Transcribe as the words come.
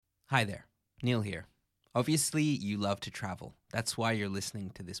Hi there, Neil here. Obviously, you love to travel. That's why you're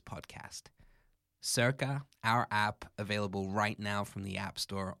listening to this podcast. Circa, our app, available right now from the App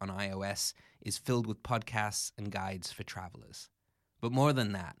Store on iOS, is filled with podcasts and guides for travelers. But more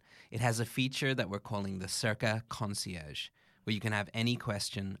than that, it has a feature that we're calling the Circa Concierge, where you can have any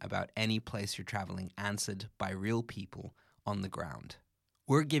question about any place you're traveling answered by real people on the ground.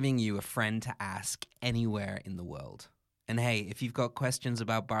 We're giving you a friend to ask anywhere in the world. And hey, if you've got questions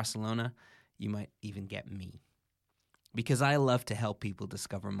about Barcelona, you might even get me. Because I love to help people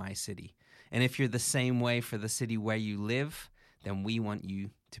discover my city. And if you're the same way for the city where you live, then we want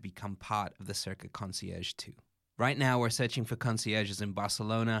you to become part of the Circa Concierge too. Right now, we're searching for concierges in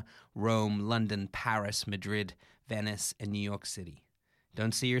Barcelona, Rome, London, Paris, Madrid, Venice, and New York City.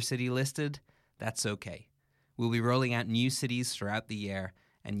 Don't see your city listed? That's okay. We'll be rolling out new cities throughout the year,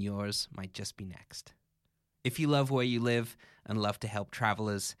 and yours might just be next. If you love where you live and love to help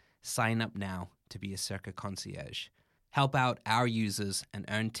travelers, sign up now to be a Circa Concierge. Help out our users and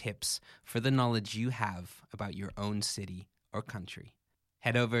earn tips for the knowledge you have about your own city or country.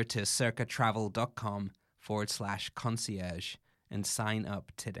 Head over to circatravel.com/concierge and sign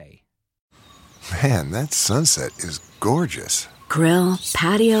up today. Man, that sunset is gorgeous. Grill,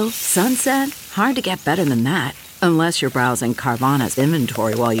 patio, sunset. Hard to get better than that. Unless you're browsing Carvana's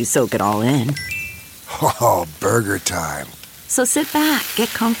inventory while you soak it all in. Oh, burger time. So sit back, get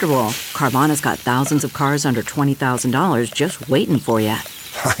comfortable. Carvana's got thousands of cars under $20,000 just waiting for you.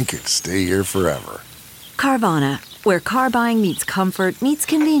 I could stay here forever. Carvana, where car buying meets comfort, meets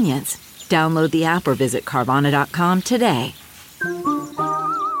convenience. Download the app or visit Carvana.com today.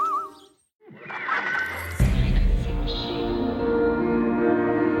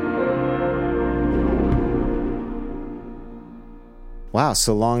 Wow,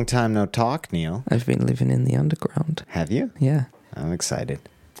 so long time no talk, Neil. I've been living in the underground. Have you? Yeah. I'm excited.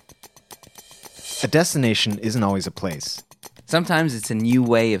 A destination isn't always a place. Sometimes it's a new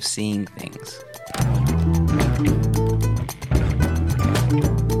way of seeing things.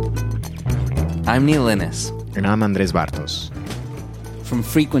 I'm Neil Innes. And I'm Andres Bartos. From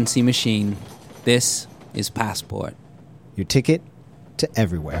Frequency Machine, this is Passport. Your ticket to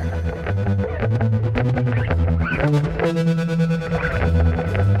everywhere.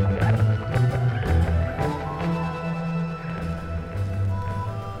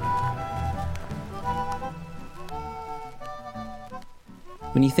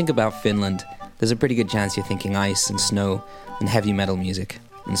 When you think about Finland, there's a pretty good chance you're thinking ice and snow and heavy metal music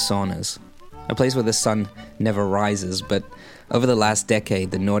and saunas. A place where the sun never rises, but over the last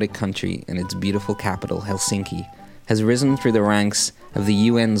decade, the Nordic country and its beautiful capital, Helsinki, has risen through the ranks of the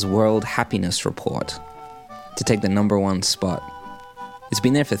UN's World Happiness Report to take the #1 spot. It's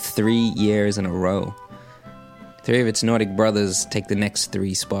been there for 3 years in a row. 3 of its Nordic brothers take the next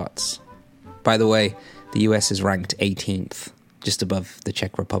 3 spots. By the way, the US is ranked 18th, just above the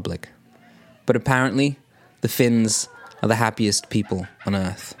Czech Republic. But apparently, the Finns are the happiest people on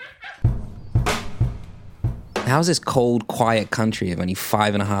Earth. How's this cold, quiet country of only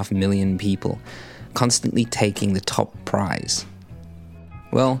 5.5 million people constantly taking the top prize?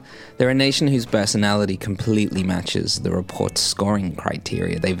 Well, they're a nation whose personality completely matches the report's scoring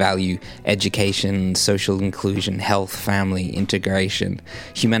criteria. They value education, social inclusion, health, family, integration,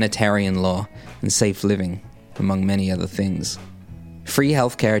 humanitarian law, and safe living, among many other things. Free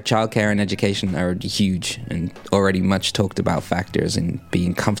healthcare, childcare, and education are huge and already much talked about factors in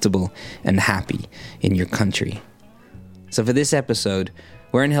being comfortable and happy in your country. So for this episode,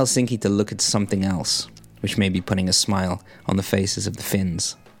 we're in Helsinki to look at something else, which may be putting a smile on the faces of the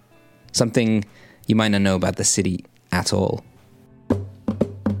Finns. Something you might not know about the city at all.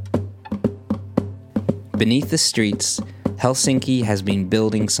 Beneath the streets, Helsinki has been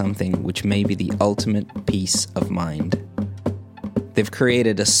building something which may be the ultimate peace of mind. They've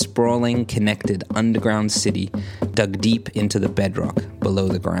created a sprawling, connected underground city dug deep into the bedrock below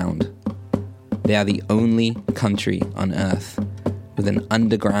the ground. They are the only country on Earth with an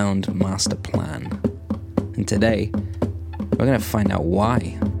underground master plan. And today, we're going to find out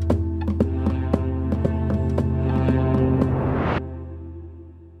why.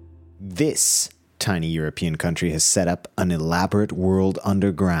 This tiny European country has set up an elaborate world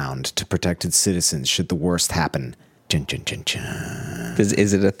underground to protect its citizens should the worst happen. Chun, chun, chun, chun.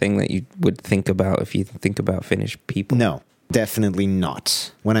 Is it a thing that you would think about if you think about Finnish people? No, definitely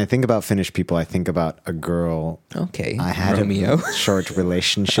not. When I think about Finnish people, I think about a girl I had Romeo. a short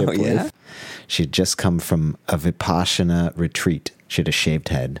relationship with. She had just come from a Vipassana retreat. She had a shaved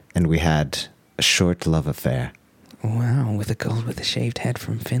head, and we had a short love affair. Wow, with a girl with a shaved head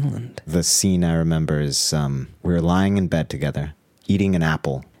from Finland. The scene I remember is we were lying in bed together, eating an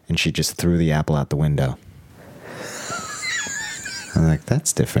apple, and she just threw the apple out the window. I'm like,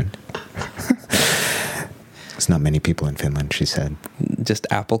 that's different. There's not many people in Finland, she said. Just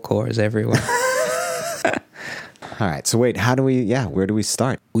apple cores everywhere. All right, so wait, where do we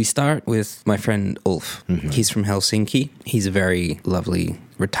start? We start with my friend Ulf. He's from Helsinki. He's a very lovely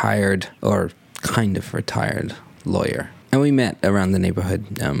retired, or kind of retired, lawyer. And we met around the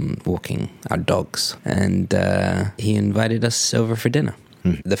neighborhood walking our dogs. And he invited us over for dinner.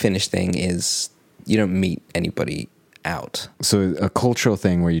 The Finnish thing is you don't meet anybody out. So a cultural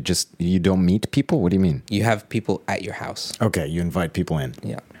thing where you don't meet people? What do you mean? You have people at your house. Okay, you invite people in.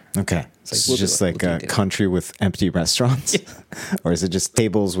 Yeah. Okay. It's just like a country with empty restaurants? Yeah. Or is it just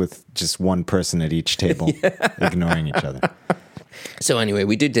tables with just one person at each table ignoring each other? So anyway,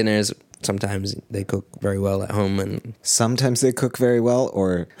 we do dinners. Sometimes they cook very well at home. And sometimes they cook very well,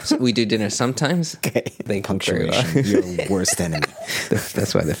 or... So we do dinner sometimes. Okay. They cook very well. Your worst enemy.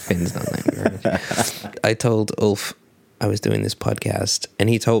 That's why the Finns don't like me very much. I told Ulf I was doing this podcast, and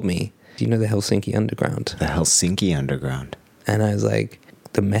he told me, do you know the Helsinki Underground? The Helsinki Underground. And I was like...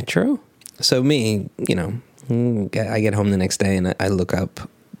 The metro? So me, I get home the next day and I look up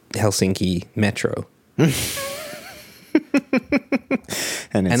Helsinki metro.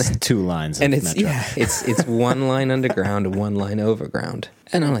 and it's 2 lines of metro. Yeah, it's 1 line underground and 1 line overground.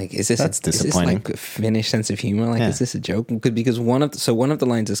 And I'm like, That's disappointing. Is this like a Finnish sense of humor? Like, is this a joke? Because one of the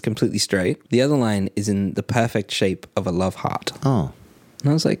lines is completely straight. The other line is in the perfect shape of a love heart. Oh. And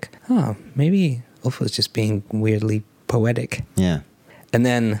I was like, maybe Ulf was just being weirdly poetic. Yeah. And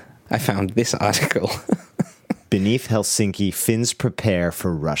then I found this article. Beneath Helsinki, Finns prepare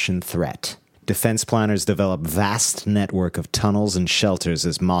for Russian threat. Defense planners develop vast network of tunnels and shelters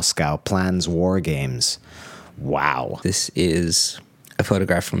as Moscow plans war games. Wow. This is a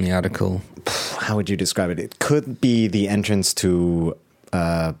photograph from the article. How would you describe it? It could be the entrance to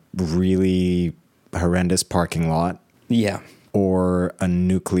a really horrendous parking lot. Yeah. Or a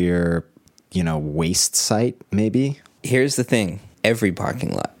nuclear, waste site, maybe. Here's the thing. Every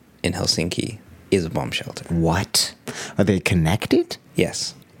parking lot in Helsinki is a bomb shelter. What? Are they connected?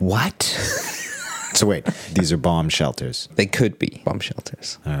 Yes. What? So wait, these are bomb shelters. They could be bomb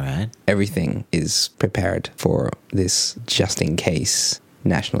shelters. All right. Everything is prepared for this just-in-case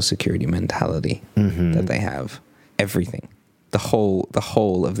national security mentality that they have. Everything. The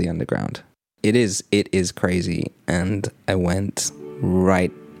whole of the underground. It is crazy, and I went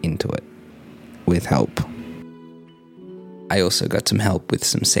right into it with help. I also got some help with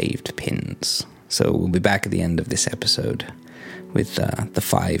some saved pins. So we'll be back at the end of this episode with the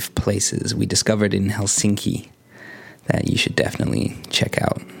 5 places we discovered in Helsinki that you should definitely check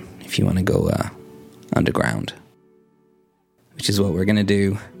out if you want to go underground, which is what we're going to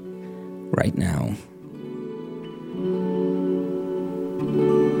do right now.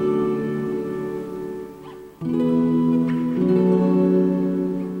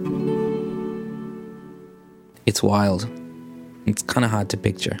 It's wild. It's kind of hard to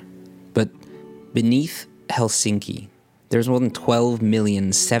picture. But beneath Helsinki, there's more than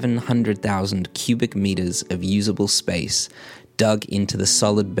 12,700,000 cubic meters of usable space dug into the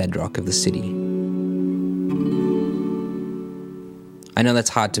solid bedrock of the city. I know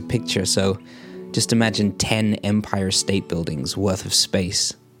that's hard to picture, so just imagine 10 Empire State Buildings worth of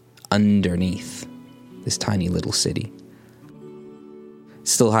space underneath this tiny little city.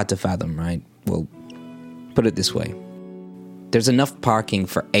 It's still hard to fathom, right? Well, put it this way. There's enough parking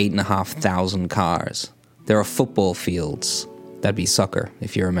for 8,500 cars. There are football fields. That'd be soccer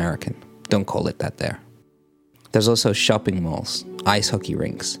if you're American. Don't call it that there. There's also shopping malls, ice hockey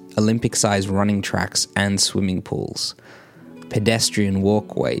rinks, Olympic-sized running tracks and swimming pools, pedestrian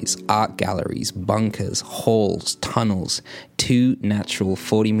walkways, art galleries, bunkers, halls, tunnels, 2 natural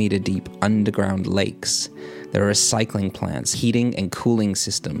 40-meter deep underground lakes. There are recycling plants, heating and cooling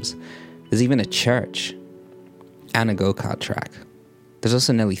systems. There's even a church and a go-kart track. There's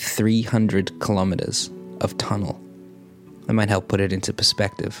also nearly 300 kilometers of tunnel. That might help put it into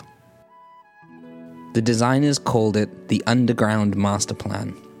perspective. The designers called it the Underground Master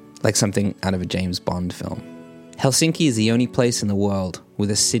Plan, like something out of a James Bond film. Helsinki is the only place in the world with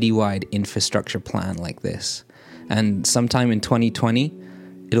a citywide infrastructure plan like this. And sometime in 2020,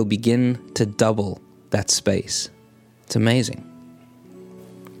 it'll begin to double that space. It's amazing.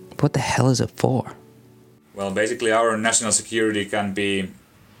 But what the hell is it for? Well, basically our national security can be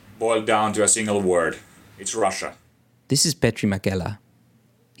boiled down to a single word. It's Russia. This is Petri Mäkelä.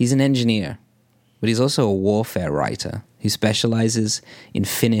 He's an engineer, but he's also a warfare writer who specializes in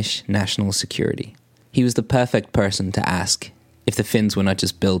Finnish national security. He was the perfect person to ask if the Finns were not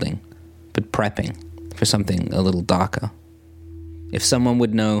just building, but prepping for something a little darker. If someone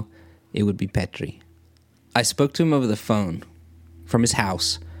would know, it would be Petri. I spoke to him over the phone, from his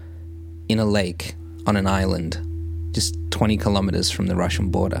house, in a lake, on an island, just 20 kilometers from the Russian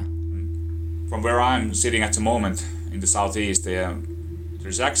border. From where I'm sitting at the moment, in the southeast,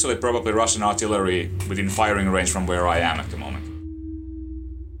 there's actually probably Russian artillery within firing range from where I am at the moment.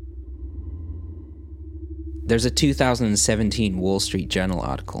 There's a 2017 Wall Street Journal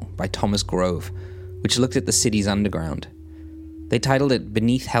article by Thomas Grove, which looked at the city's underground. They titled it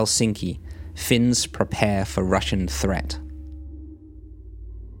 "Beneath Helsinki, Finns Prepare for Russian Threat."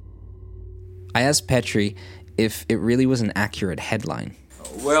 I asked Petri if it really was an accurate headline.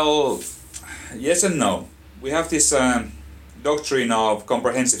 Well, yes and no. We have this doctrine of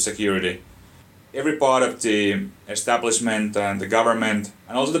comprehensive security. Every part of the establishment and the government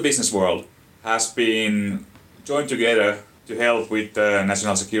and also the business world has been joined together to help with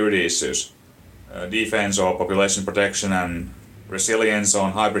national security issues. Defense or population protection and resilience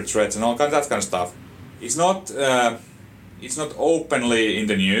on hybrid threats and all that kind of stuff. It's not openly in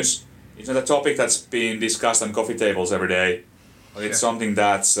the news. It's not a topic that's being discussed on coffee tables every day. But it's something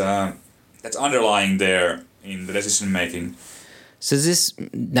that's underlying there in the decision making. So this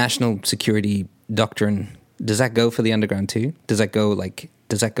national security doctrine, does that go for the underground too? Does that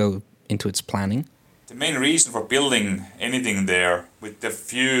go into its planning? The main reason for building anything there, with a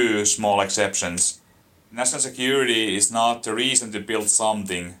few small exceptions, national security is not the reason to build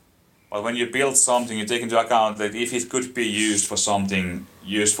something. But when you build something, you take into account that if it could be used for something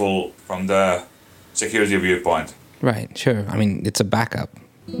useful from the security viewpoint. Right, sure. I mean, it's a backup.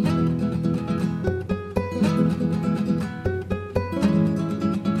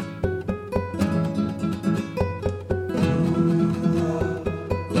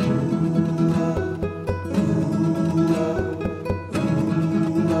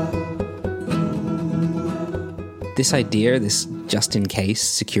 This idea, this just-in-case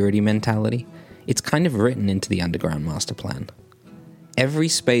security mentality, it's kind of written into the underground master plan. Every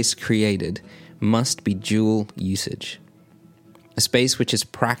space created must be dual usage. A space which is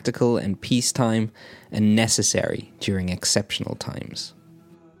practical and peacetime and necessary during exceptional times.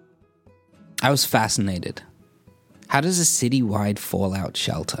 I was fascinated. How does a city-wide fallout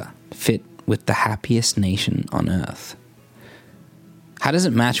shelter fit with the happiest nation on earth? How does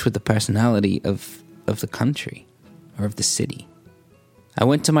it match with the personality of the country? Or of the city? I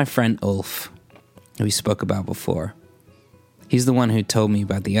went to my friend Ulf, who we spoke about before. He's the one who told me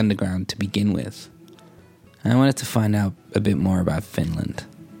about the underground to begin with. And I wanted to find out a bit more about Finland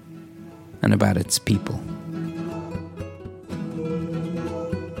and about its people.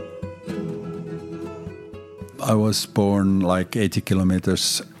 I was born like 80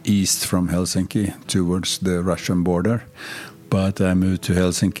 kilometers east from Helsinki towards the Russian border. But I moved to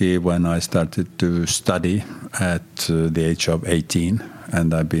Helsinki when I started to study at the age of 18,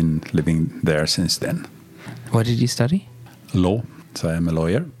 and I've been living there since then. What did you study? Law, so I'm a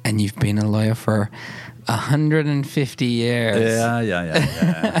lawyer. And you've been a lawyer for 150 years.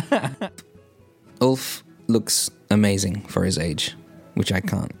 Yeah. Ulf looks amazing for his age, which I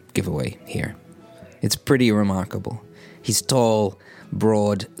can't give away here. It's pretty remarkable. He's tall,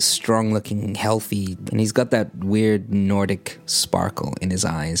 broad, strong-looking, healthy, and he's got that weird Nordic sparkle in his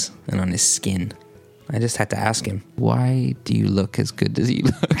eyes and on his skin. I just had to ask him, why do you look as good as you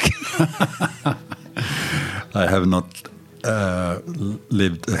look? I have not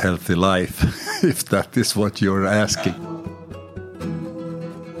lived a healthy life, if that is what you're asking.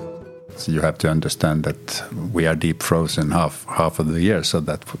 So you have to understand that we are deep frozen half of the year, so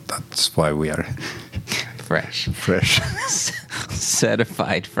that's why we are fresh.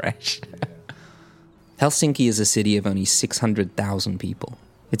 Certified fresh. Helsinki is a city of only 600,000 people.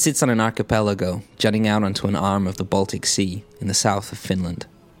 It sits on an archipelago jutting out onto an arm of the Baltic Sea in the south of Finland.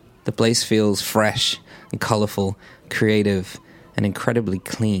 The place feels fresh and colorful, creative, and incredibly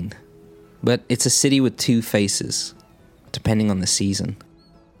clean. But it's a city with two faces, depending on the season.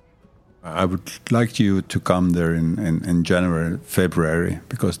 I would like you to come there in January, February,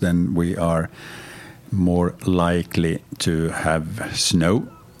 because then we are more likely to have snow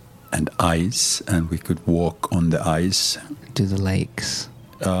and ice, and we could walk on the ice. To the lakes?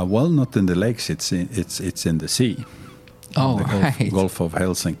 Well, not in the lakes. It's in the sea. Oh, the right. Gulf of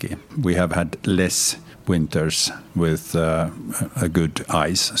Helsinki. We have had less winters with a good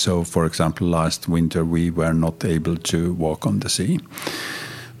ice. So, for example, last winter we were not able to walk on the sea.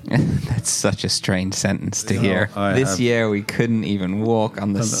 That's such a strange sentence to hear. This year we couldn't even walk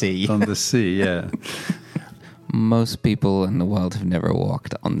on the sea. On the sea, yeah. Most people in the world have never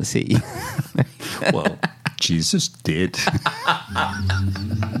walked on the sea. Well, Jesus did.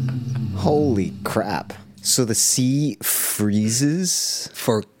 Holy crap. So the sea freezes?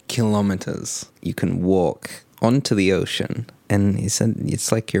 For kilometers. You can walk onto the ocean, and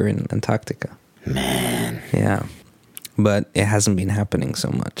it's like you're in Antarctica. Man. Yeah. But it hasn't been happening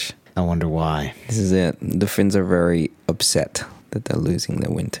so much. I wonder why. This is it. The Finns are very upset that they're losing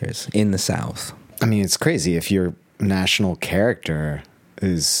their winters in the south. I mean, it's crazy if your national character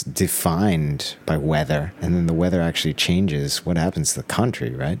is defined by weather, and then the weather actually changes. What happens to the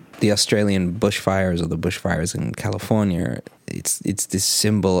country, right? The Australian bushfires or the bushfires in California, it's this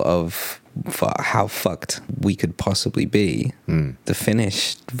symbol of how fucked we could possibly be. The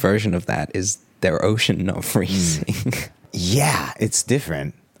Finnish version of that is their ocean not freezing. Yeah, it's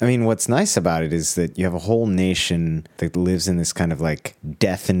different. I mean, what's nice about it is that you have a whole nation that lives in this kind of like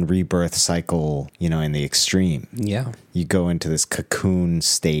death and rebirth cycle, you know, in the extreme. Yeah. You go into this cocoon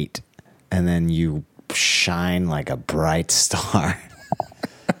state and then you shine like a bright star.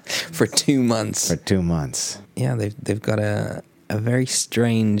 For 2 months. For 2 months. Yeah, they've got a very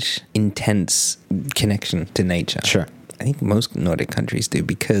strange, intense connection to nature. Sure. I think most Nordic countries do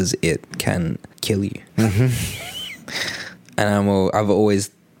because it can kill you. And I've always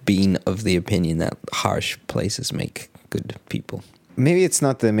been of the opinion that harsh places make good people. Maybe it's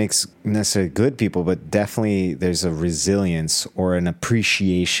not that it makes necessarily good people, but definitely there's a resilience or an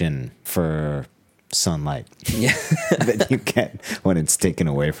appreciation for sunlight. Yeah. That you get when it's taken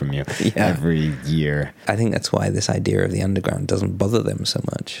away from you every year. I think that's why this idea of the underground doesn't bother them so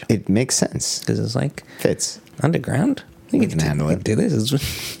much. It makes sense. Because it's like, Fits. underground? I think We can handle it. do this. It's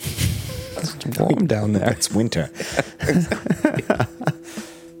warm down there. It's winter.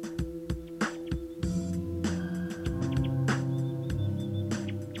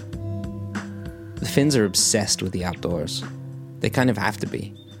 The Finns are obsessed with the outdoors. They kind of have to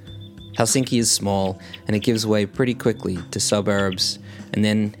be. Helsinki is small, and it gives way pretty quickly to suburbs and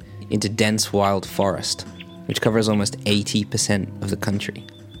then into dense wild forest, which covers almost 80% of the country.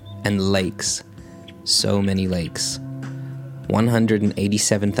 And lakes. So many lakes.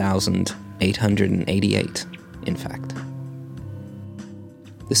 187,888, in fact.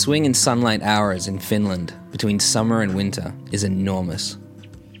 The swing in sunlight hours in Finland between summer and winter is enormous.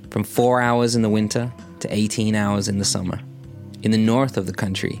 From 4 hours in the winter to 18 hours in the summer. In the north of the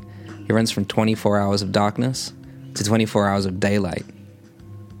country, it runs from 24 hours of darkness to 24 hours of daylight,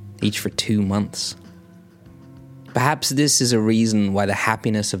 each for 2 months. Perhaps this is a reason why the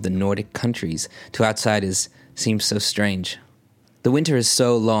happiness of the Nordic countries to outsiders seems so strange. The winter is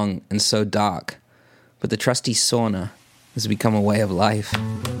so long and so dark, but the trusty sauna has become a way of life.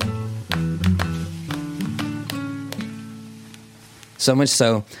 So much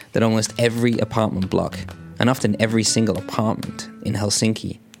so that almost every apartment block, and often every single apartment in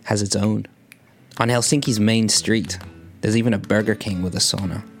Helsinki, has its own. On Helsinki's main street, there's even a Burger King with a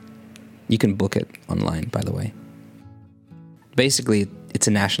sauna. You can book it online, by the way. Basically, it's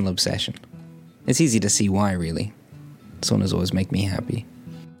a national obsession. It's easy to see why, really. Saunas always make me happy.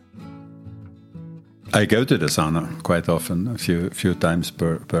 I go to the sauna quite often, a few times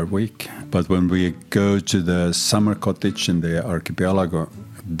per week. But when we go to the summer cottage in the archipelago,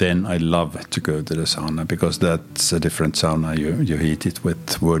 then I love to go to the sauna because that's a different sauna. You heat it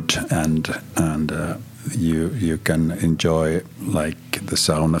with wood and you can enjoy like the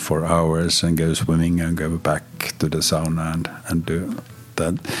sauna for hours and go swimming and go back to the sauna and do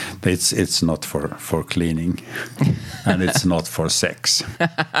that. It's not for cleaning and it's not for sex.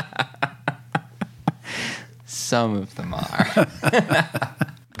 Some of them are.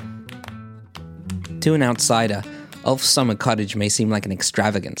 To an outsider, Ulf's summer cottage may seem like an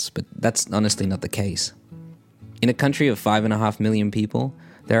extravagance, but that's honestly not the case. In a country of 5.5 million people,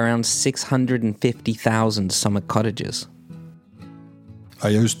 there are around 650,000 summer cottages. I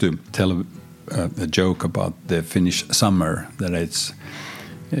used to tell a joke about the Finnish summer, that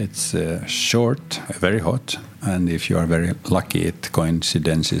it's short, very hot, and if you are very lucky, it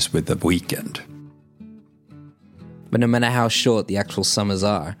coincidences with the weekend. But no matter how short the actual summers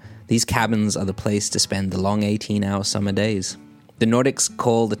are, these cabins are the place to spend the long 18-hour summer days. The Nordics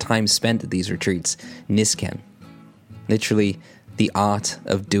call the time spent at these retreats nisken, literally the art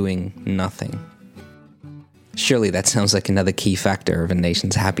of doing nothing. Surely that sounds like another key factor of a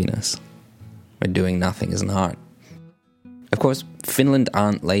nation's happiness, where doing nothing is an art. Of course, Finland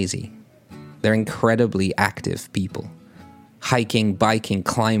aren't lazy. They're incredibly active people. Hiking, biking,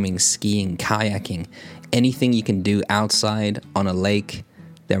 climbing, skiing, kayaking, anything you can do outside on a lake,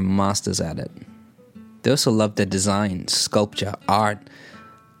 they're masters at it. They also love their design, sculpture, art,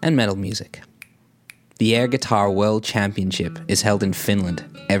 and metal music. The Air Guitar World Championship is held in Finland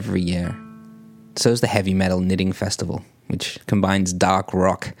every year. So is the Heavy Metal Knitting Festival, which combines dark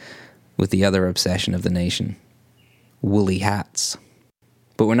rock with the other obsession of the nation, woolly hats.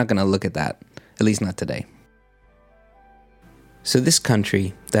 But we're not going to look at that, at least not today. So this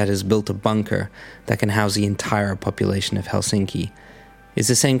country that has built a bunker that can house the entire population of Helsinki is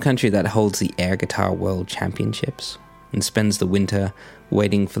the same country that holds the Air Guitar World Championships and spends the winter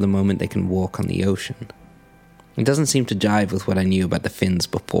waiting for the moment they can walk on the ocean. It doesn't seem to jive with what I knew about the Finns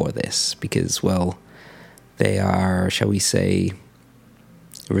before this, because, well, they are, shall we say,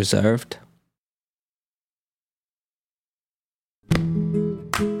 reserved.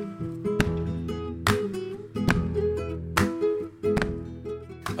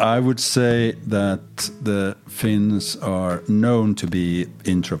 I would say that the Finns are known to be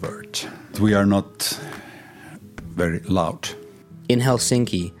introvert. We are not very loud. In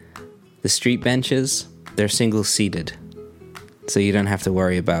Helsinki, the street benches, they're single-seated, so you don't have to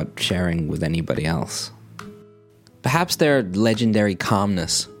worry about sharing with anybody else. Perhaps their legendary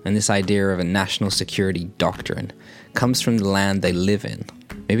calmness and this idea of a national security doctrine comes from the land they live in.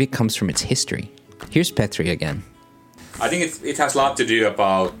 Maybe it comes from its history. Here's Petri again. I think it has a lot to do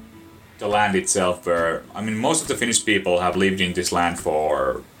about the land itself, where, I mean, most of the Finnish people have lived in this land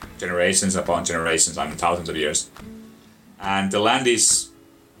for generations upon generations, I mean, thousands of years. And the land it's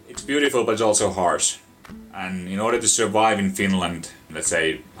beautiful, but it's also harsh. And in order to survive in Finland, let's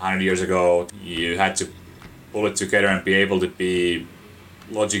say 100 years ago, you had to pull it together and be able to be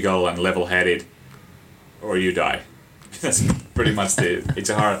logical and level-headed, or you die. That's pretty much it's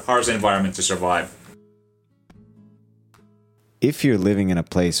a harsh environment to survive. If you're living in a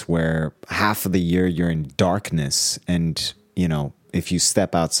place where half of the year you're in darkness and, if you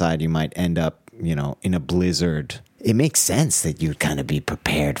step outside, you might end up, in a blizzard, it makes sense that you'd kind of be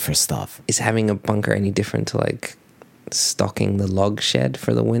prepared for stuff. Is having a bunker any different to, like, stocking the log shed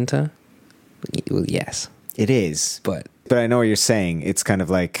for the winter? Well, yes. It is. But I know what you're saying. It's kind of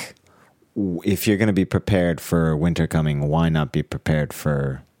like, if you're going to be prepared for winter coming, why not be prepared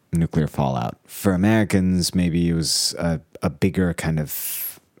for nuclear fallout? For Americans, maybe it was a bigger kind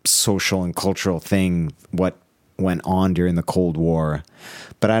of social and cultural thing, what went on during the Cold War.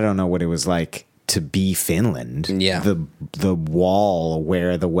 But I don't know what it was like to be Finland. Yeah. The wall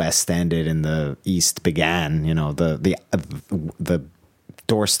where the West ended and the East began, the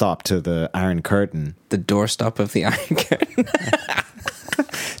doorstop to the Iron Curtain. The doorstop of the Iron Curtain.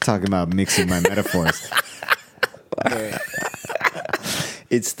 Talking about mixing my metaphors.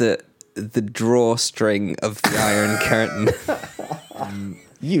 It's the drawstring of the Iron Curtain.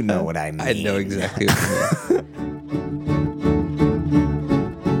 You know what I mean. I know exactly what you mean.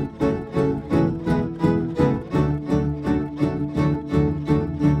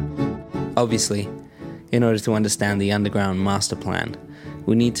 Obviously, in order to understand the underground master plan,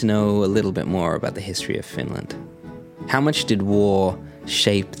 we need to know a little bit more about the history of Finland. How much did war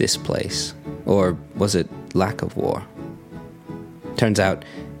shape this place? Or was it lack of war? Turns out,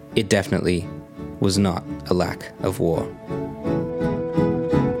 it definitely was not a lack of war.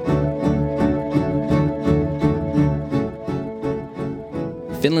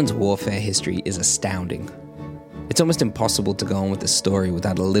 Finland's warfare history is astounding. It's almost impossible to go on with this story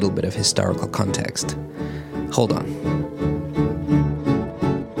without a little bit of historical context. Hold on.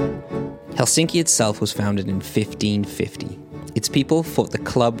 Helsinki itself was founded in 1550. Its people fought the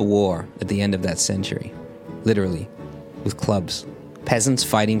Club War at the end of that century. Literally, with clubs. Peasants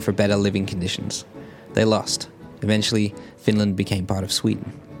fighting for better living conditions. They lost. Eventually, Finland became part of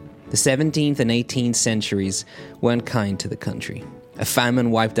Sweden. The 17th and 18th centuries weren't kind to the country. A famine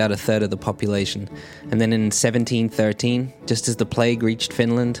wiped out a third of the population, and then in 1713, just as the plague reached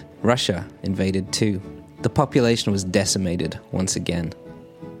Finland, Russia invaded too. The population was decimated once again.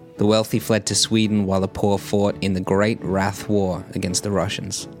 The wealthy fled to Sweden while the poor fought in the Great Wrath War against the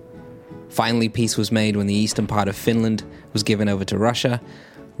Russians. Finally, peace was made when the eastern part of Finland was given over to Russia.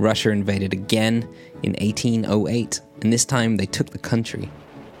 Russia invaded again in 1808, and this time they took the country.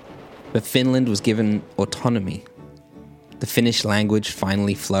 But Finland was given autonomy. The Finnish language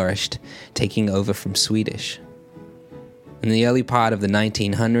finally flourished, taking over from Swedish. In the early part of the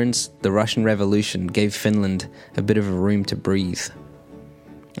 1900s, the Russian Revolution gave Finland a bit of a room to breathe.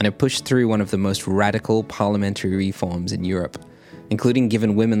 And it pushed through one of the most radical parliamentary reforms in Europe, including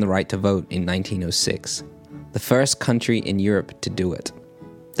giving women the right to vote in 1906. The first country in Europe to do it.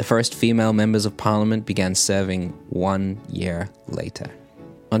 The first female members of parliament began serving 1 year later.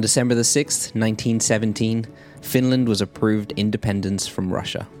 On December the 6th, 1917, Finland was approved independence from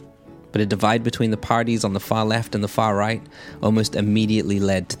Russia. But a divide between the parties on the far left and the far right almost immediately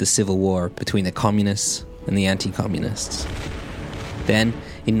led to the civil war between the communists and the anti-communists. Then,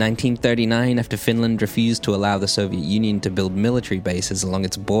 In 1939, after Finland refused to allow the Soviet Union to build military bases along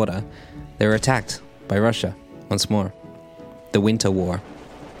its border, they were attacked by Russia once more. The Winter War.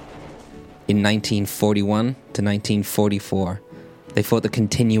 In 1941 to 1944, they fought the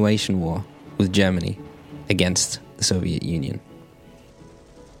Continuation War with Germany against the Soviet Union.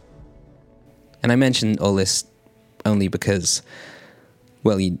 And I mention all this only because,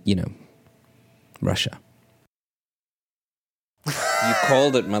 well, you know, Russia. You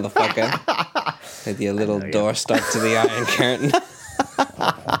called it, motherfucker. With your little door stuck to the Iron Curtain.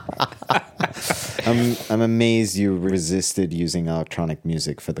 I'm amazed you resisted using electronic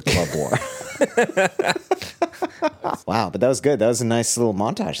music for the club war. Wow, but that was good. That was a nice little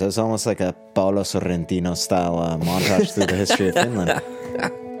montage. That was almost like a Paolo Sorrentino style montage through the history of Finland.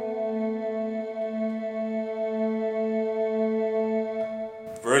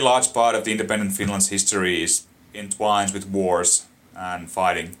 Very large part of the independent Finland's history is entwined with wars and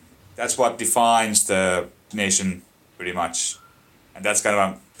fighting. That's what defines the nation pretty much. And that's kind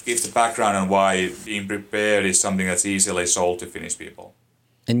of gives the background on why being prepared is something that's easily sold to Finnish people.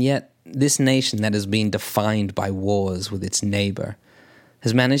 And yet, this nation that has been defined by wars with its neighbor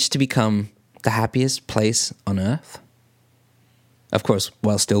has managed to become the happiest place on earth. Of course,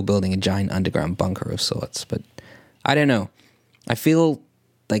 while still building a giant underground bunker of sorts. But I don't know. I feel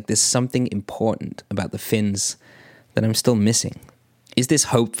like there's something important about the Finns that I'm still missing. Is this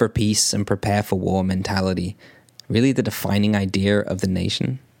hope for peace and prepare for war mentality really the defining idea of the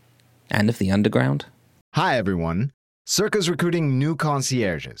nation and of the underground? Hi, everyone. Circa's recruiting new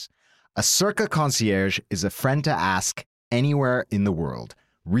concierges. A Circa concierge is a friend to ask anywhere in the world.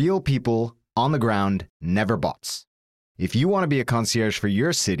 Real people on the ground, never bots. If you want to be a concierge for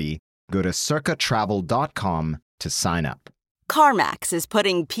your city, go to circatravel.com to sign up. CarMax is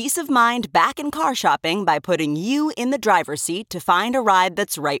putting peace of mind back in car shopping by putting you in the driver's seat to find a ride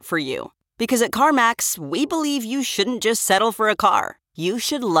that's right for you. Because at CarMax, we believe you shouldn't just settle for a car. You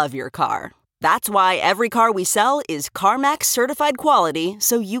should love your car. That's why every car we sell is CarMax certified quality,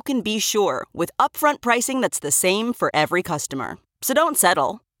 so you can be sure with upfront pricing that's the same for every customer. So don't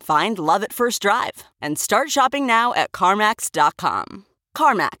settle. Find love at first drive and start shopping now at CarMax.com.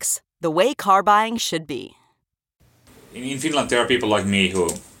 CarMax, the way car buying should be. In Finland, there are people like me who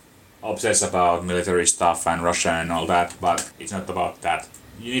obsess about military stuff and Russia and all that, but it's not about that.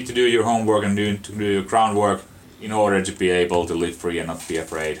 You need to do your homework and do your groundwork in order to be able to live free and not be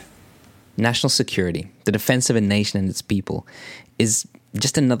afraid. National security, the defense of a nation and its people, is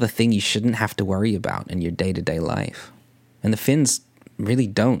just another thing you shouldn't have to worry about in your day-to-day life. And the Finns really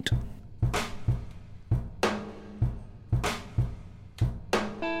don't.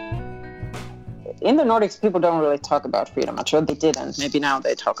 In the Nordics, people don't really talk about freedom much, or they didn't. Maybe now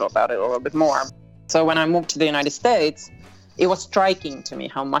they talk about it a little bit more. So when I moved to the United States, it was striking to me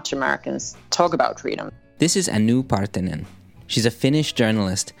how much Americans talk about freedom. This is Anu Partinen. She's a Finnish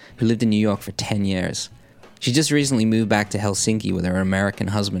journalist who lived in New York for 10 years. She just recently moved back to Helsinki with her American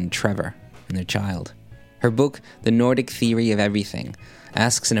husband, Trevor, and their child. Her book, The Nordic Theory of Everything,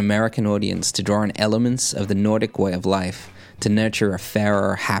 asks an American audience to draw on elements of the Nordic way of life to nurture a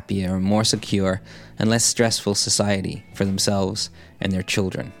fairer, happier, more secure, and less stressful society for themselves and their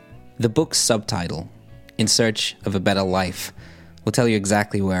children. The book's subtitle, In Search of a Better Life, will tell you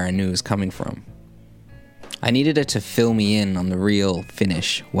exactly where Anu is coming from. I needed her to fill me in on the real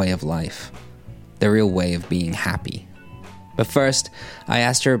Finnish way of life, the real way of being happy. But first, I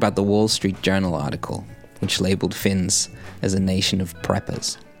asked her about the Wall Street Journal article, which labeled Finns as a nation of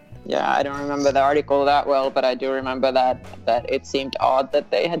preppers. Yeah, I don't remember the article that well, but I do remember that it seemed odd that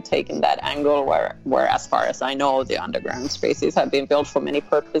they had taken that angle where, as far as I know, the underground spaces have been built for many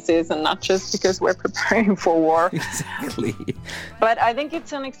purposes and not just because we're preparing for war. Exactly. But I think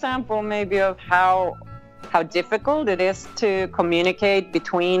it's an example maybe of how difficult it is to communicate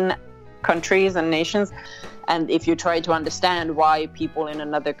between countries and nations. And if you try to understand why people in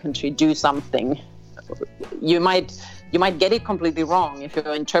another country do something, you might get it completely wrong if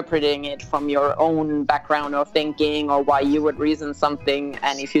you're interpreting it from your own background or thinking or why you would reason something,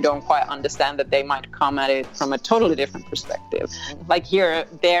 and if you don't quite understand that they might come at it from a totally different perspective. Like here,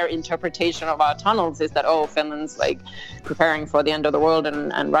 their interpretation of our tunnels is that, oh, Finland's like preparing for the end of the world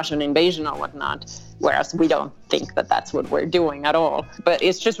and Russian invasion or whatnot, whereas we don't think that that's what we're doing at all. But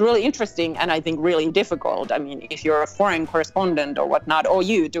it's just really interesting and I think really difficult. I mean, if you're a foreign correspondent or whatnot, or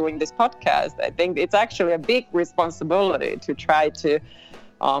you doing this podcast, I think it's actually a big responsibility to try to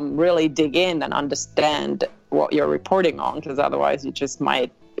really dig in and understand what you're reporting on, because otherwise you just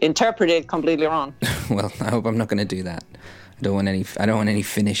might interpret it completely wrong. Well, I hope I'm not going to do that. I don't want any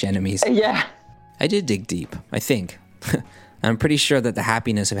Finnish enemies. Yeah. I did dig deep, I think. I'm pretty sure that the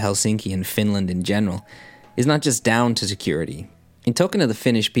happiness of Helsinki and Finland in general is not just down to security. In talking to the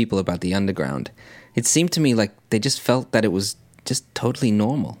Finnish people about the underground, it seemed to me like they just felt that it was just totally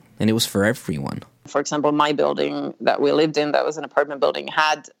normal and it was for everyone. For example, my building that we lived in, that was an apartment building,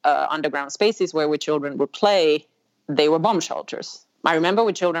 had underground spaces where children would play. They were bomb shelters. I remember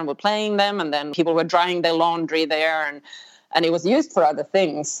when children were playing them, and then people were drying their laundry there, and it was used for other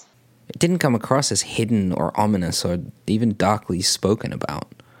things. It didn't come across as hidden or ominous or even darkly spoken about.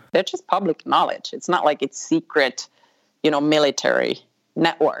 They're just public knowledge. It's not like it's secret, military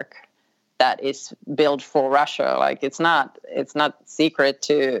network that is built for Russia. Like it's not secret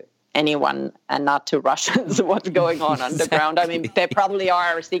to anyone and not to Russians what's going on underground. Exactly. I mean, there probably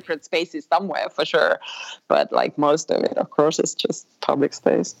are secret spaces somewhere for sure, but like most of it, of course, is just public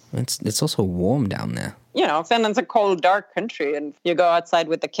space. It's also warm down there. Finland's a cold, dark country, and you go outside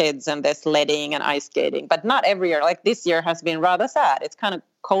with the kids and there's sledding and ice skating, but not every year. Like this year has been rather sad. It's kind of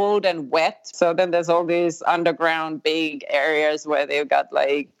cold and wet. So then there's all these underground big areas where they've got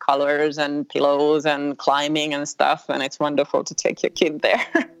like colors and pillows and climbing and stuff, and it's wonderful to take your kid there.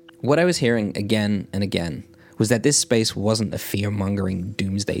 What I was hearing again and again was that this space wasn't a fear-mongering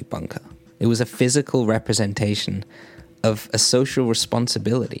doomsday bunker. It was a physical representation of a social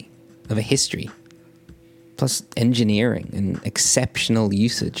responsibility, of a history, plus engineering and exceptional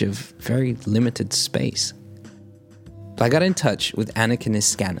usage of very limited space. I got in touch with Annika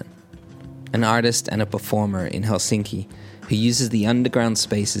Niskanen, an artist and a performer in Helsinki who uses the underground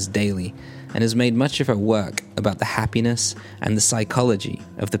spaces daily and has made much of her work about the happiness and the psychology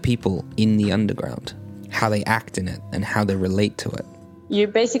of the people in the underground, how they act in it and how they relate to it. You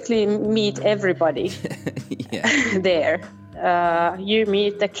basically meet everybody there. You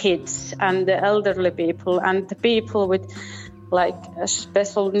meet the kids and the elderly people and the people with like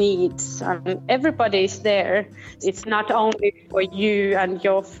special needs, and everybody is there. It's not only for you and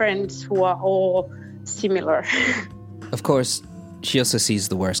your friends who are all similar. Of course, she also sees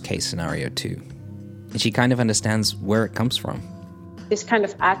the worst case scenario too. And she kind of understands where it comes from. This kind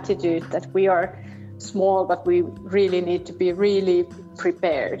of attitude that we are small, but we really need to be really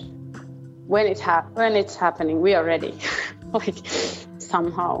prepared. When it's happening, we are ready, like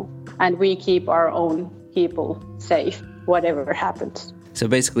somehow. And we keep our own people safe, whatever happens. So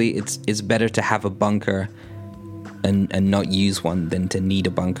basically, it's better to have a bunker and not use one than to need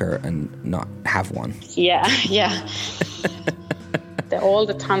a bunker and not have one. Yeah. All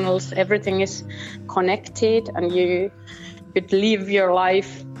the tunnels, everything is connected, and you could live your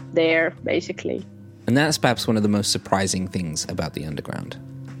life there, basically. And that's perhaps one of the most surprising things about the underground.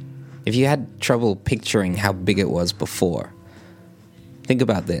 If you had trouble picturing how big it was before, think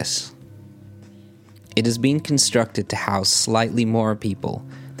about this. It has been constructed to house slightly more people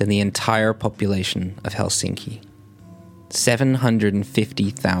than the entire population of Helsinki.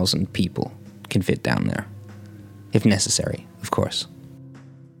 750,000 people can fit down there. If necessary, of course.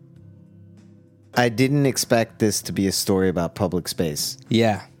 I didn't expect this to be a story about public space.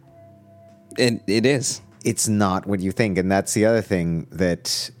 Yeah, it is. It's not what you think. And that's the other thing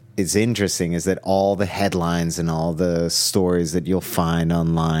that is interesting, is that all the headlines and all the stories that you'll find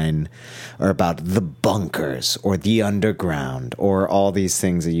online are about the bunkers or the underground or all these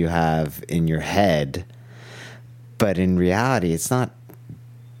things that you have in your head. But in reality, it's not.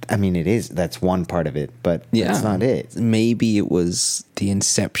 I mean, it is. That's one part of it, but that's not it. Maybe it was the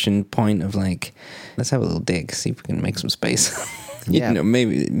inception point of like, let's have a little dig, see if we can make some space.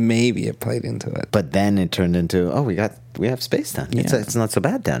 Maybe it played into it. But then it turned into, we have space down. Yeah. It's not so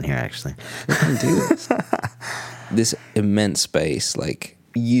bad down here, actually. We can do this. This immense space, like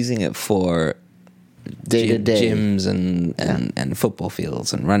using it for day-to-day gyms and football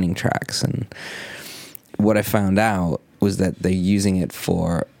fields and running tracks. And what I found out was that they're using it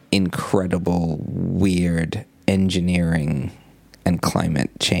for incredible, weird engineering and climate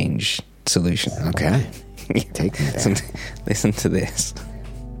change solutions. Okay. Take me there. Listen to this.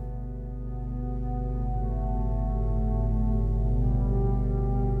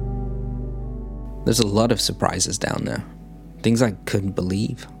 There's a lot of surprises down there. Things I couldn't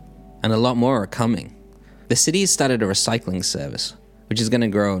believe. And a lot more are coming. The city has started a recycling service, which is going to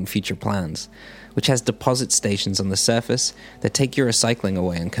grow in future plans, which has deposit stations on the surface that take your recycling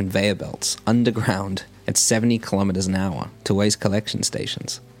away on conveyor belts underground at 70 kilometers an hour to waste collection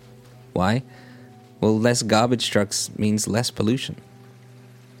stations. Why? Well, less garbage trucks means less pollution.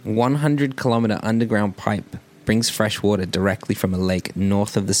 100-kilometer underground pipe brings fresh water directly from a lake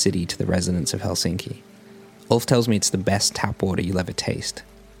north of the city to the residents of Helsinki. Ulf tells me it's the best tap water you'll ever taste.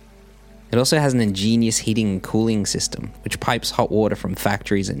 It also has an ingenious heating and cooling system, which pipes hot water from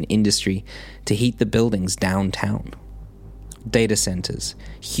factories and industry to heat the buildings downtown. Data centers,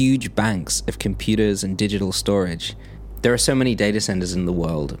 huge banks of computers and digital storage. There are so many data centers in the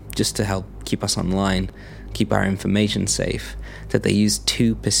world just to help keep us online, keep our information safe, that they use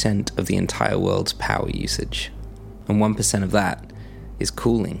 2% of the entire world's power usage. And 1% of that is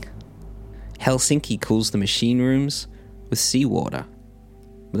cooling. Helsinki cools the machine rooms with seawater.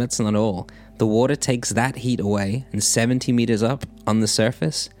 But that's not all. The water takes that heat away, and 70 meters up on the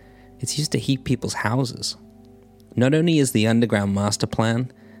surface, it's used to heat people's houses. Not only is the underground master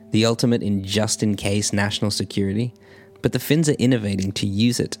plan the ultimate in just-in-case national security, but the Finns are innovating to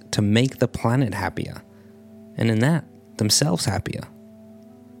use it to make the planet happier. And in that, themselves happier.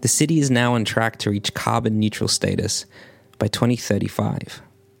 The city is now on track to reach carbon neutral status by 2035.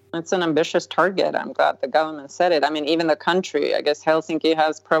 It's an ambitious target. I'm glad the government said it. I mean, even the country, I guess Helsinki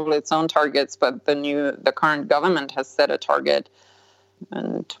has probably its own targets, but the current government has set a target.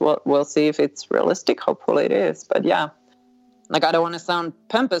 And we'll see if it's realistic. Hopefully it is. But yeah, like, I don't want to sound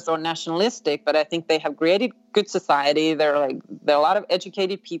pompous or nationalistic, but I think they have created good society. There are a lot of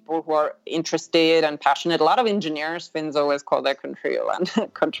educated people who are interested and passionate. A lot of engineers. Finns always call their country a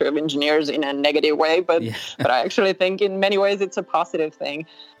country of engineers in a negative way, but I actually think in many ways it's a positive thing.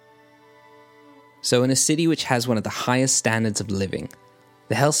 So in a city which has one of the highest standards of living,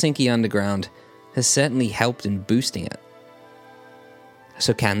 the Helsinki Underground has certainly helped in boosting it.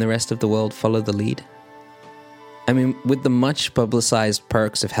 So can the rest of the world follow the lead? I mean, with the much publicized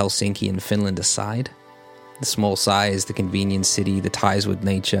perks of Helsinki and Finland aside, the small size, the convenient city, the ties with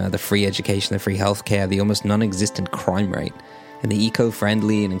nature, the free education, the free healthcare, the almost non-existent crime rate, and the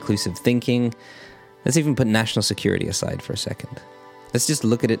eco-friendly and inclusive thinking, let's even put national security aside for a second. Let's just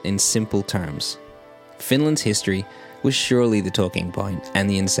look at it in simple terms. Finland's history was surely the talking point and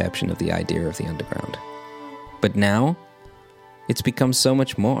the inception of the idea of the underground. But now, it's become so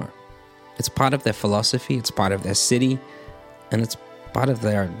much more. It's part of their philosophy, it's part of their city, and it's part of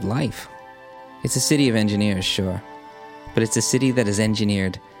their life. It's a city of engineers, sure, but it's a city that has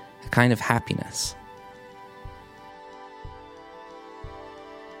engineered a kind of happiness.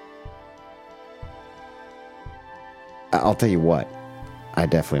 I'll tell you what, I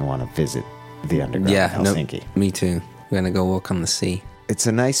definitely want to visit the underground in Helsinki. Me too. We're going to go walk on the sea. It's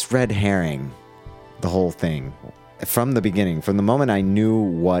a nice red herring, the whole thing. From the beginning, from the moment I knew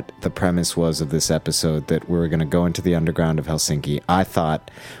what the premise was of this episode, that we were going to go into the underground of Helsinki, I thought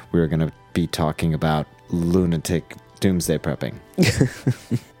we were going to be talking about lunatic doomsday prepping.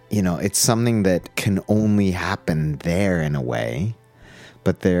 You know, it's something that can only happen there in a way,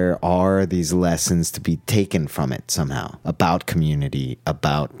 but there are these lessons to be taken from it somehow, about community,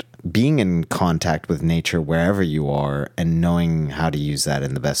 about being in contact with nature wherever you are and knowing how to use that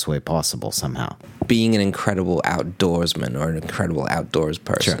in the best way possible somehow. Being an incredible outdoorsman or an incredible outdoors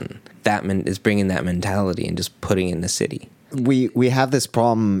person, sure. That is bringing that mentality and just putting it in the city. We have this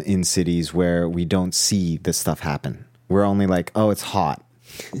problem in cities where we don't see this stuff happen. We're only like, oh, it's hot.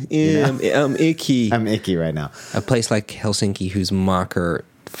 Yeah, I'm icky. I'm icky right now. A place like Helsinki, whose marker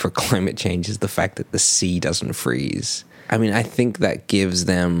for climate change is the fact that the sea doesn't freeze. I mean, I think that gives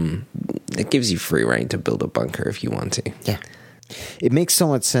you free rein to build a bunker if you want to. Yeah. It makes so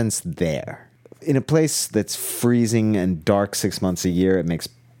much sense there. In a place that's freezing and dark 6 months a year, it makes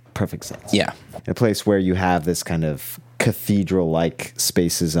perfect sense. Yeah. In a place where you have this kind of cathedral-like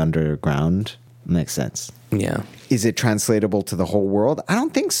spaces underground, makes sense. Yeah. Is it translatable to the whole world? I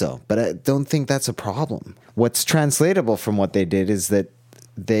don't think so, but I don't think that's a problem. What's translatable from what they did is that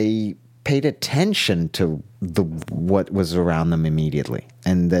they paid attention to what was around them immediately,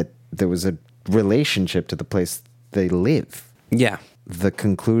 and that there was a relationship to the place they live. Yeah. The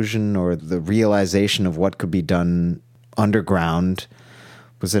conclusion or the realization of what could be done underground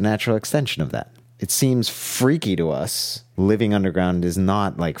was a natural extension of that. It seems freaky to us. Living underground is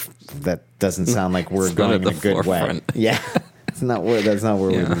not like, that doesn't sound like we're going in a good way. Yeah. That's not where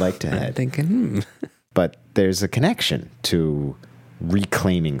we would like to head. I'm thinking, But there's a connection to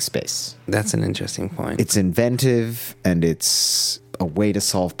reclaiming space. That's an interesting point. It's inventive, and it's a way to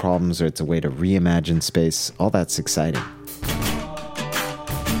solve problems, or it's a way to reimagine space. All that's exciting.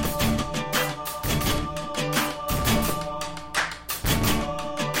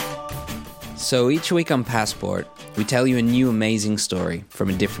 So each week on Passport, we tell you a new amazing story from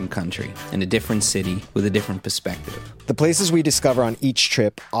a different country, in a different city, with a different perspective. The places we discover on each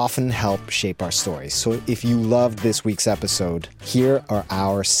trip often help shape our stories. So if you loved this week's episode, here are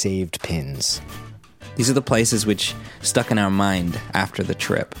our saved pins. These are the places which stuck in our mind after the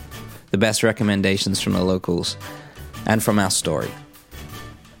trip. The best recommendations from the locals and from our story.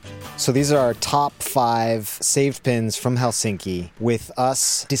 So these are our top 5 saved pins from Helsinki, with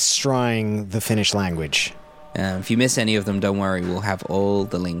us destroying the Finnish language. If you miss any of them, don't worry, we'll have all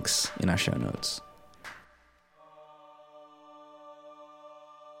the links in our show notes.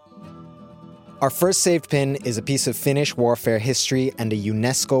 Our first saved pin is a piece of Finnish warfare history and a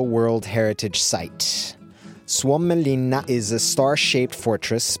UNESCO World Heritage Site. Suomenlinna is a star-shaped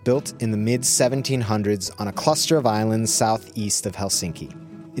fortress built in the mid-1700s on a cluster of islands southeast of Helsinki.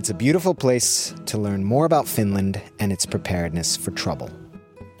 It's a beautiful place to learn more about Finland and its preparedness for trouble.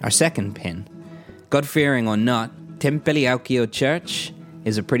 Our second pin, God-fearing or not, Temppeli-Aukio Church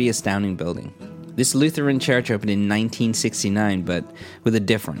is a pretty astounding building. This Lutheran church opened in 1969, but with a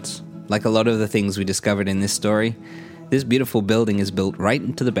difference. Like a lot of the things we discovered in this story, this beautiful building is built right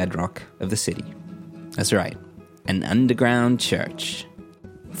into the bedrock of the city. That's right, an underground church.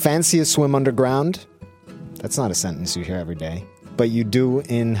 Fancy a swim underground? That's not a sentence you hear every day, but you do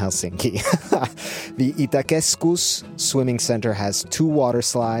in Helsinki. The Itäkeskus Swimming Center has 2 water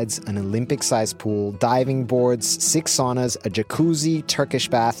slides, an Olympic-sized pool, diving boards, 6 saunas, a jacuzzi, Turkish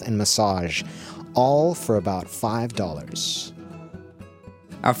bath, and massage, all for about $5.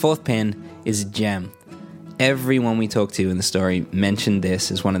 Our fourth pin is a gem. Everyone we talked to in the story mentioned this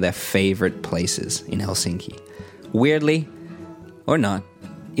as one of their favorite places in Helsinki. Weirdly, or not,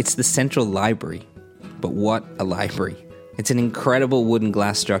 it's the Central Library. But what a library. It's an incredible wooden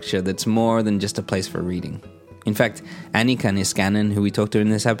glass structure that's more than just a place for reading. In fact, Annika Niskanen, who we talked to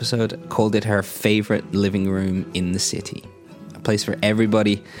in this episode, called it her favorite living room in the city. A place for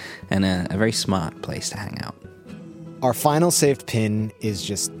everybody and a very smart place to hang out. Our final saved pin is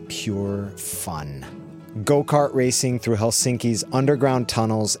just pure fun. Go-kart racing through Helsinki's underground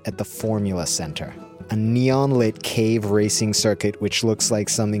tunnels at the Formula Center. A neon-lit cave racing circuit which looks like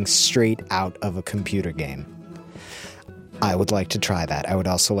something straight out of a computer game. I would like to try that. I would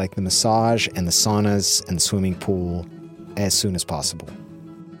also like the massage and the saunas and the swimming pool as soon as possible.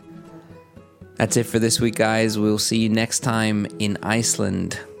 That's it for this week, guys. We'll see you next time in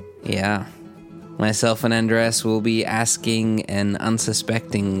Iceland. Yeah. Myself and Andres will be asking an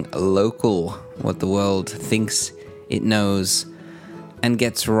unsuspecting local what the world thinks it knows and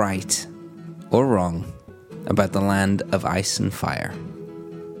gets right or wrong about the land of ice and fire.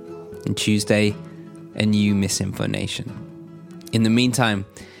 And Tuesday, a new misinformation. In the meantime,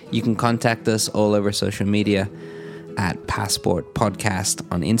 you can contact us all over social media at Passport Podcast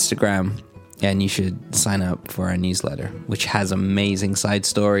on Instagram. And you should sign up for our newsletter, which has amazing side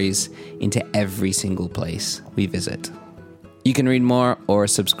stories into every single place we visit. You can read more or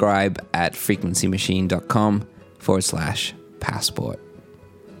subscribe at frequencymachine.com/passport.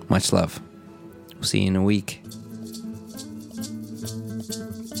 Much love. We'll see you in a week.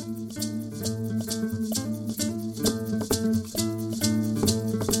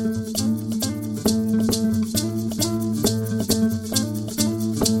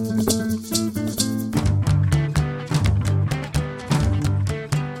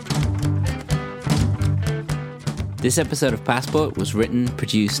 This episode of Passport was written,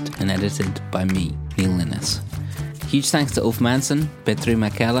 produced, and edited by me, Neil Linnes. Huge thanks to Ulf Manson, Petri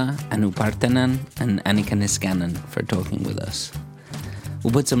Mäkelä, Anu Partanen, and Annika Niskanen for talking with us.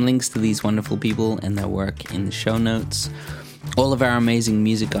 We'll put some links to these wonderful people and their work in the show notes. All of our amazing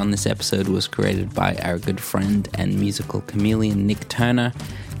music on this episode was created by our good friend and musical chameleon Nick Turner.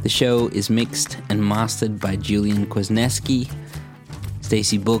 The show is mixed and mastered by Julian Kwasniewski.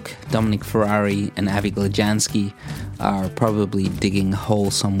 Stacey Book, Dominic Ferrari, and Avi Glajanski are probably digging a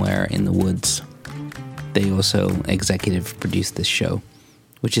hole somewhere in the woods. They also executive produced this show,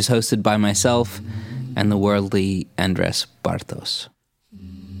 which is hosted by myself and the worldly Andres Bartos.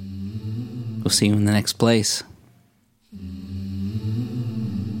 We'll see you in the next place.